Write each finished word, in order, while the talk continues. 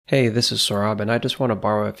Hey, this is Saurabh, and I just want to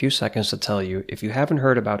borrow a few seconds to tell you, if you haven't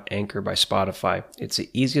heard about Anchor by Spotify, it's the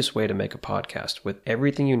easiest way to make a podcast with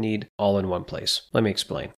everything you need all in one place. Let me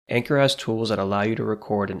explain. Anchor has tools that allow you to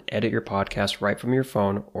record and edit your podcast right from your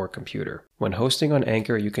phone or computer. When hosting on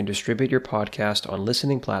Anchor, you can distribute your podcast on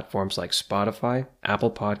listening platforms like Spotify,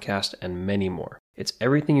 Apple Podcast, and many more. It's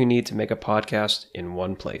everything you need to make a podcast in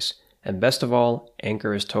one place. And best of all,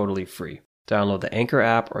 Anchor is totally free. Download the Anchor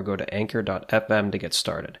app or go to anchor.fm to get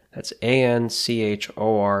started. That's anchor.fm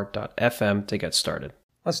to get started.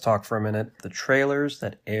 Let's talk for a minute. The trailers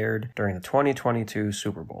that aired during the 2022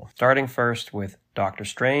 Super Bowl. Starting first with Doctor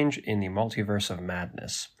Strange in the Multiverse of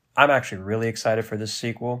Madness. I'm actually really excited for this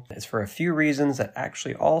sequel. It's for a few reasons that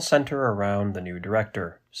actually all center around the new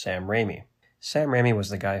director, Sam Raimi. Sam Raimi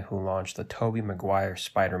was the guy who launched the Tobey Maguire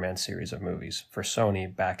Spider-Man series of movies for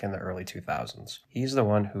Sony back in the early 2000s. He's the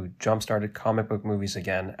one who jump-started comic book movies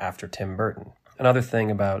again after Tim Burton. Another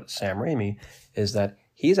thing about Sam Raimi is that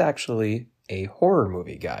he's actually a horror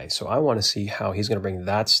movie guy, so I want to see how he's going to bring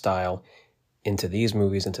that style into these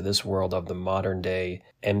movies, into this world of the modern-day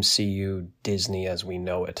MCU Disney as we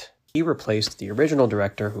know it. He replaced the original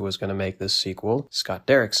director who was going to make this sequel, Scott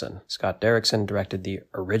Derrickson. Scott Derrickson directed the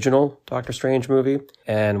original Doctor Strange movie,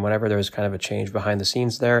 and whenever there's kind of a change behind the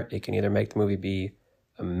scenes there, it can either make the movie be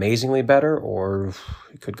amazingly better or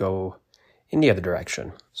it could go in the other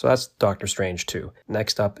direction. So that's Doctor Strange 2.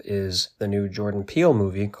 Next up is the new Jordan Peele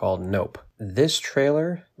movie called Nope. This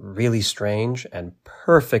trailer, really strange and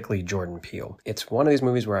perfectly Jordan Peele. It's one of these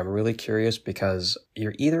movies where I'm really curious because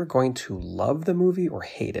you're either going to love the movie or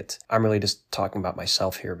hate it. I'm really just talking about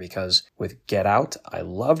myself here because with Get Out, I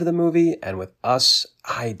loved the movie, and with Us,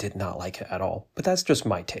 I did not like it at all. But that's just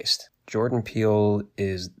my taste. Jordan Peele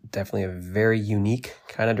is definitely a very unique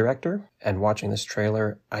kind of director, and watching this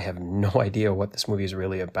trailer, I have no idea what this movie is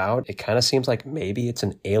really about. It kind of seems like maybe it's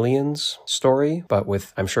an aliens story, but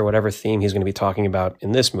with, I'm sure, whatever theme he's going to be talking about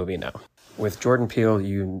in this movie now. With Jordan Peele,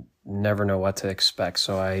 you never know what to expect,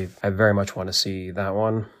 so I very much want to see that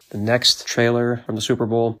one. The next trailer from the Super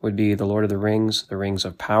Bowl would be The Lord of the Rings, The Rings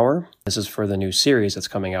of Power. This is for the new series that's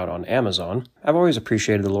coming out on Amazon. I've always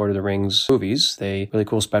appreciated the Lord of the Rings movies. They really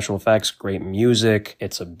cool special effects, great music.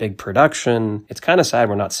 It's a big production. It's kind of sad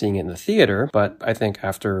we're not seeing it in the theater, but I think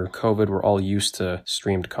after COVID, we're all used to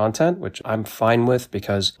streamed content, which I'm fine with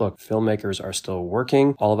because, look, filmmakers are still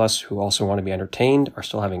working. All of us who also want to be entertained are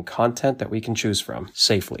still having content that we can choose from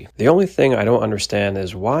safely. The only thing I don't understand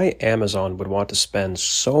is why Amazon would want to spend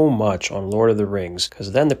so much on Lord of the Rings,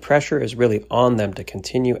 because then the pressure is really on them to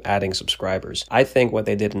continue adding subscribers. I think what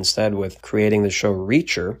they did instead with creating the show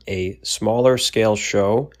Reacher, a smaller scale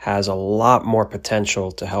show, has a lot more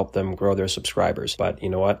potential to help them grow their subscribers. But you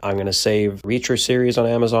know what? I'm going to save Reacher series on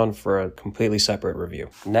Amazon for a completely separate review.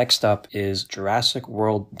 Next up is Jurassic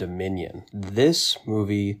World Dominion. This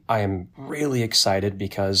movie, I am really excited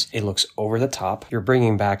because it looks over the top. You're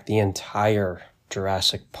bringing back the entire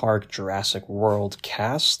Jurassic Park, Jurassic World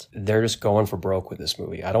cast. They're just going for broke with this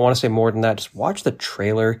movie. I don't want to say more than that. Just watch the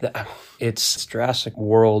trailer. It's Jurassic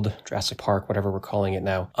World, Jurassic Park, whatever we're calling it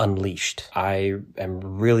now, Unleashed. I am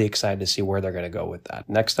really excited to see where they're going to go with that.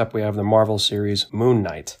 Next up, we have the Marvel series Moon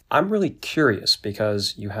Knight. I'm really curious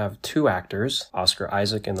because you have two actors, Oscar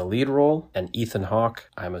Isaac in the lead role and Ethan Hawke,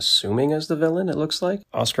 I'm assuming, as the villain, it looks like.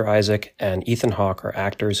 Oscar Isaac and Ethan Hawke are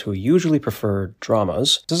actors who usually prefer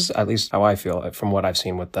dramas. This is at least how I feel from what I've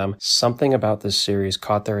seen with them. Something about this series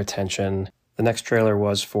caught their attention. The next trailer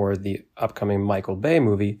was for the upcoming Michael Bay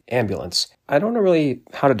movie, Ambulance. I don't know really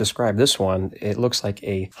how to describe this one. It looks like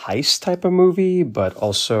a heist type of movie, but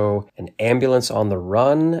also an ambulance on the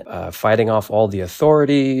run, fighting off all the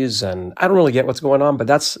authorities. And I don't really get what's going on, but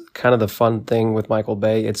that's kind of the fun thing with Michael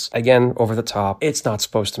Bay. It's, again, over the top. It's not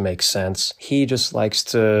supposed to make sense. He just likes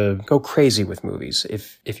to go crazy with movies.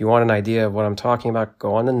 If you want an idea of what I'm talking about,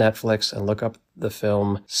 go on to Netflix and look up the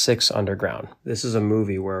film Six Underground. This is a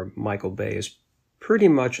movie where Michael Bay is pretty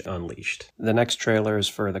much unleashed. The next trailer is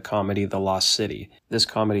for the comedy The Lost City. This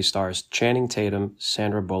comedy stars Channing Tatum,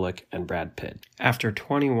 Sandra Bullock, and Brad Pitt. After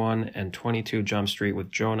 21 and 22 Jump Street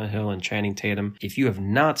with Jonah Hill and Channing Tatum, if you have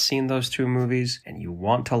not seen those two movies and you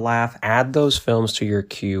want to laugh, add those films to your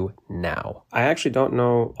queue now. I actually don't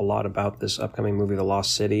know a lot about this upcoming movie, The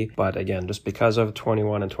Lost City, but again, just because of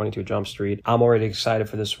 21 and 22 Jump Street, I'm already excited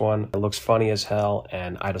for this one. It looks funny as hell,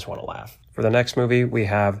 and I just want to laugh. For the next movie, we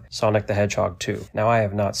have Sonic the Hedgehog 2. Now, I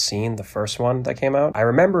have not seen the first one that came out. I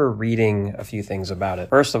remember reading a few things about it.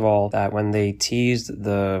 First of all, that when they teased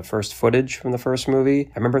the first footage from the first movie,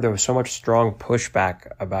 I remember there was so much strong pushback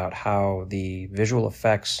about how the visual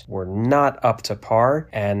effects were not up to par,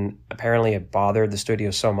 and apparently it bothered the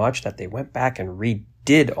studio so much that they went back and redid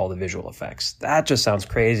did all the visual effects. That just sounds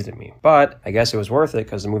crazy to me. But I guess it was worth it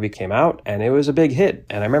because the movie came out and it was a big hit.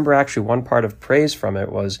 And I remember actually one part of praise from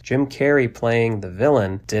it was Jim Carrey playing the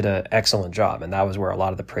villain did an excellent job. And that was where a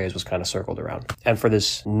lot of the praise was kind of circled around. And for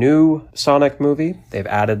this new Sonic movie, they've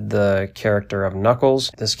added the character of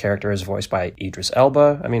Knuckles. This character is voiced by Idris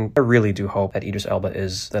Elba. I mean, I really do hope that Idris Elba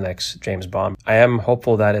is the next James Bond. I am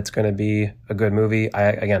hopeful that it's going to be a good movie.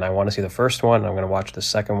 I want to see the first one. I'm going to watch the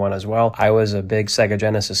second one as well. I was a big Sega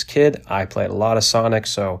Genesis kid. I played a lot of Sonic,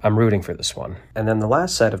 so I'm rooting for this one. And then the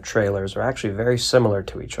last set of trailers are actually very similar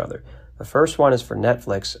to each other. The first one is for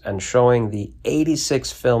Netflix and showing the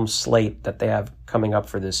 86 film slate that they have coming up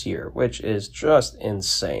for this year, which is just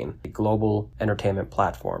insane. A global entertainment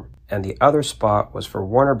platform. And the other spot was for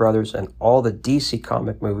Warner Brothers and all the DC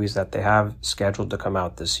comic movies that they have scheduled to come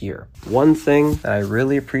out this year. One thing that I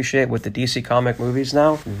really appreciate with the DC comic movies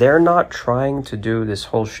now, they're not trying to do this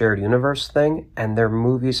whole shared universe thing, and their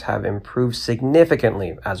movies have improved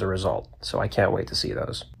significantly as a result. So I can't wait to see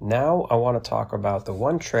those. Now I want to talk about the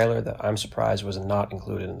one trailer that I'm surprised was not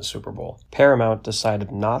included in the Super Bowl. Paramount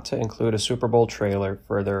decided not to include a Super Bowl trailer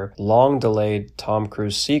for their long-delayed Tom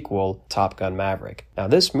Cruise sequel, Top Gun Maverick. Now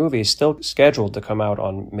this movie is still scheduled to come out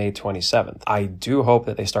on May 27th. I do hope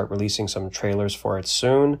that they start releasing some trailers for it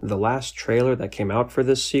soon. The last trailer that came out for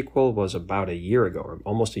this sequel was about a year ago, or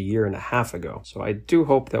almost a year and a half ago. So I do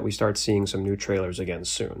hope that we start seeing some new trailers again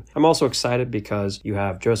soon. I'm also excited because you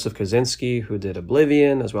have Joseph Kosinski, who did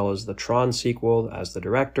Oblivion, as well as the Tron sequel as the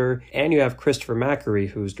director, and you have Christopher McQuarrie,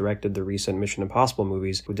 who's directed the recent Mission Impossible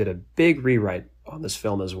movies, who did a big rewrite on this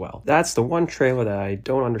film as well. That's the one trailer that I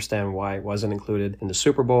don't understand why it wasn't included in the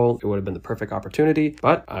Super Bowl. It would have been the perfect opportunity,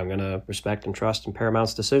 but I'm going to respect and trust in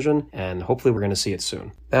Paramount's decision, and hopefully we're going to see it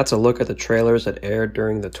soon. That's a look at the trailers that aired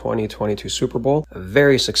during the 2022 Super Bowl. A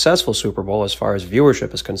very successful Super Bowl as far as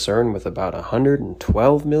viewership is concerned, with about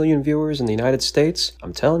 112 million viewers in the United States.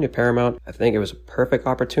 I'm telling you, Paramount, I think it was a perfect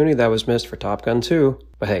opportunity that was missed for Top Gun 2,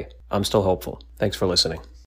 but hey, I'm still hopeful. Thanks for listening.